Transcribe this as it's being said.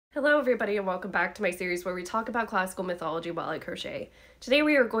Hello everybody and welcome back to my series where we talk about classical mythology while I crochet. Today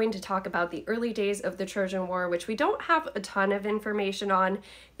we are going to talk about the early days of the Trojan War, which we don't have a ton of information on.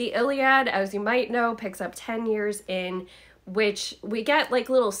 The Iliad, as you might know, picks up 10 years in, which we get like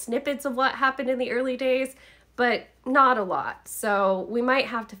little snippets of what happened in the early days, but not a lot. So we might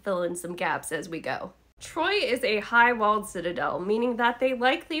have to fill in some gaps as we go. Troy is a high-walled citadel, meaning that they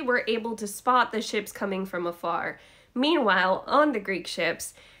likely were able to spot the ships coming from afar. Meanwhile, on the Greek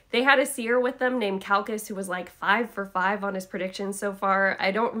ships, they had a seer with them named Calchas who was like 5 for 5 on his predictions so far. I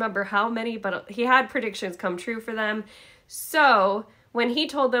don't remember how many, but he had predictions come true for them. So when he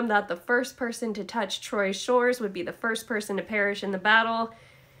told them that the first person to touch Troy's shores would be the first person to perish in the battle,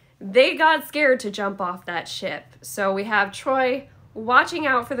 they got scared to jump off that ship. So we have Troy watching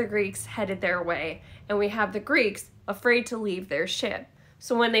out for the Greeks headed their way, and we have the Greeks afraid to leave their ship.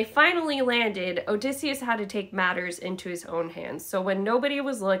 So when they finally landed, Odysseus had to take matters into his own hands. So when nobody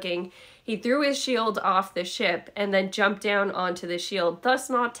was looking, he threw his shield off the ship and then jumped down onto the shield, thus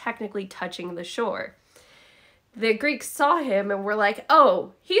not technically touching the shore. The Greeks saw him and were like,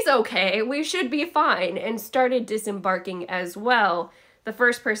 oh, he's okay, we should be fine, and started disembarking as well. The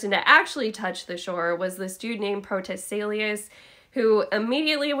first person to actually touch the shore was this dude named Protesilaus, who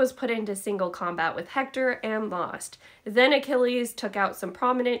immediately was put into single combat with Hector and lost. Then Achilles took out some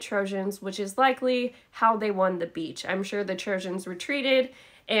prominent Trojans, which is likely how they won the beach. I'm sure the Trojans retreated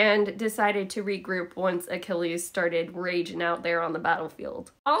and decided to regroup once Achilles started raging out there on the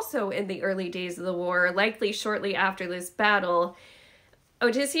battlefield. Also in the early days of the war, likely shortly after this battle,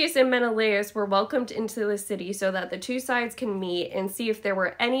 Odysseus and Menelaus were welcomed into the city so that the two sides can meet and see if there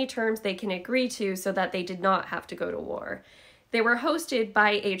were any terms they can agree to so that they did not have to go to war. They were hosted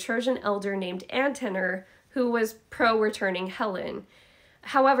by a Trojan elder named Antenor, who was pro-returning Helen.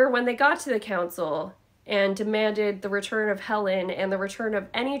 However, when they got to the council and demanded the return of Helen and the return of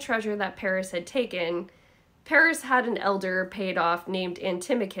any treasure that Paris had taken, Paris had an elder paid off named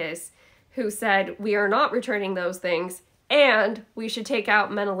Antimachus, who said, we are not returning those things, and we should take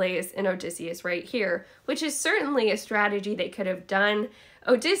out Menelaus and Odysseus right here, which is certainly a strategy they could have done.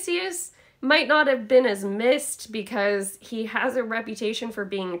 Odysseus might not have been as missed because he has a reputation for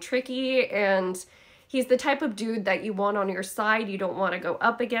being tricky and he's the type of dude that you want on your side, you don't want to go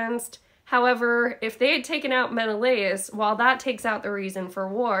up against. However, if they had taken out Menelaus, while that takes out the reason for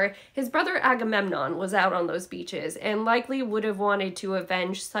war, his brother Agamemnon was out on those beaches and likely would have wanted to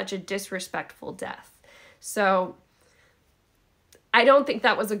avenge such a disrespectful death. So I don't think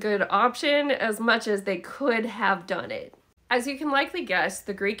that was a good option as much as they could have done it. As you can likely guess,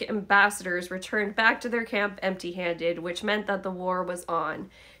 the Greek ambassadors returned back to their camp empty-handed, which meant that the war was on.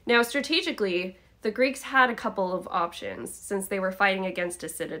 Now, strategically, the Greeks had a couple of options since they were fighting against a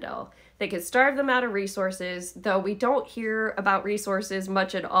citadel. They could starve them out of resources, though we don't hear about resources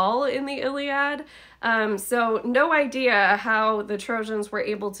much at all in the Iliad, so no idea how the Trojans were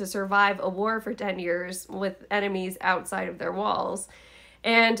able to survive a war for 10 years with enemies outside of their walls.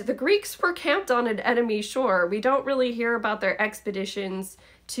 And the Greeks were camped on an enemy shore. We don't really hear about their expeditions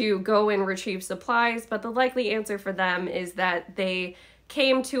to go and retrieve supplies, but the likely answer for them is that they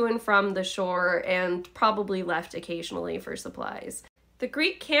came to and from the shore and probably left occasionally for supplies. The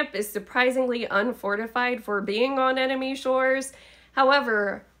Greek camp is surprisingly unfortified for being on enemy shores.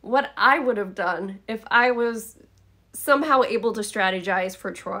 However, what I would have done if I was somehow able to strategize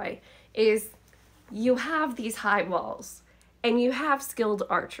for Troy is you have these high walls and you have skilled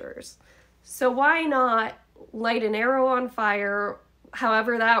archers. So why not light an arrow on fire,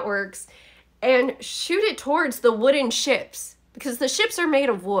 however that works, and shoot it towards the wooden ships? Because the ships are made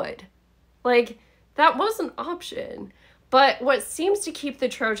of wood. Like, that was an option. But what seems to keep the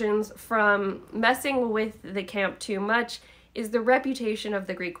Trojans from messing with the camp too much is the reputation of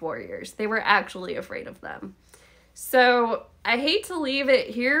the Greek warriors. They were actually afraid of them. So I hate to leave it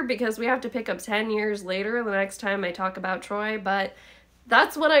here because we have to pick up 10 years later the next time I talk about Troy, but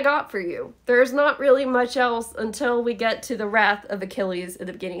that's what I got for you. There's not really much else until we get to the wrath of Achilles at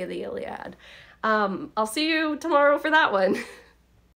the beginning of the Iliad. I'll see you tomorrow for that one.